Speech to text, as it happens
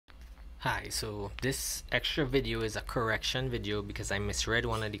Hi, so this extra video is a correction video because I misread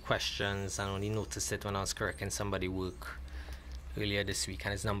one of the questions and only noticed it when I was correcting somebody work earlier this week,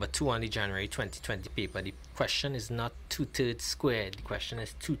 and it's number 2 on the January 2020 paper. The question is not 2/3 squared. The question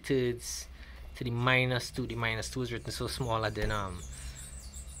is 2/3 to the minus 2. The minus 2 is written so small I didn't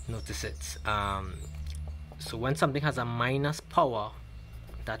notice it. So when something has a minus power,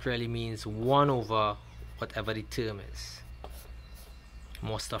 that really means 1 over whatever the term is.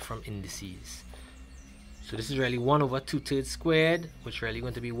 More stuff from indices. So this is really 1 over 2/3 squared, which is really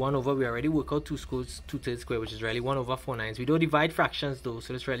going to be 1 over, we already work out 2/3 squared, which is really 1 over 4 nines. We don't divide fractions though,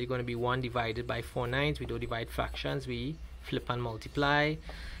 so it's really going to be 1 divided by 4 nines. We don't divide fractions, we flip and multiply.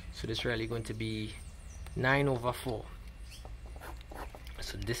 So this is really going to be 9 over 4.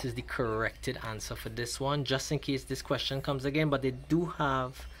 So this is the corrected answer for this one, just in case this question comes again. But they do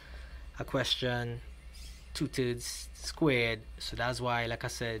have a question 2/3 squared, so that's why, like I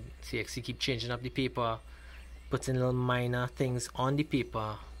said, CXC keep changing up the paper, putting little minor things on the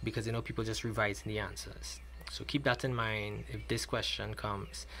paper, because people just revising the answers. So keep that in mind. If this question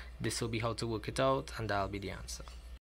comes, this will be how to work it out, and that'll be the answer.